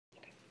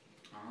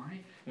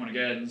Want to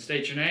go ahead and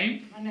state your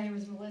name? My name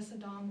is Melissa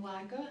Dawn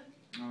Blacka.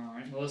 All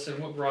right, Melissa,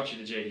 what brought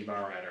you to JD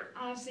Byrider?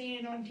 I've seen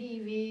it on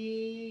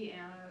TV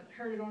and I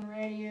heard it on the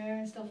radio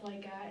and stuff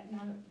like that, and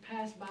I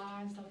passed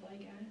by and stuff like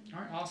that.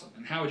 All right, awesome.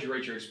 And how would you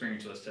rate your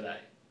experience with us today?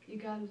 You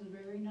guys were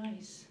very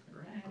nice.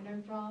 Great. I had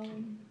no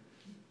problem.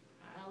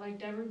 I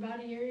liked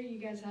everybody here. You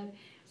guys had,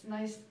 it's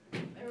nice,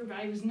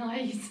 everybody was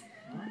nice.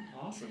 All right,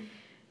 awesome.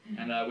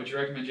 And would you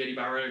recommend JD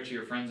Byrider to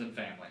your friends and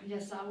family?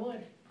 Yes, I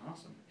would.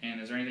 Awesome.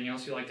 And is there anything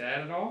else you'd like to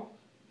add at all?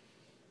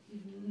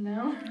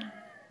 No.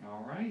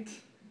 All right.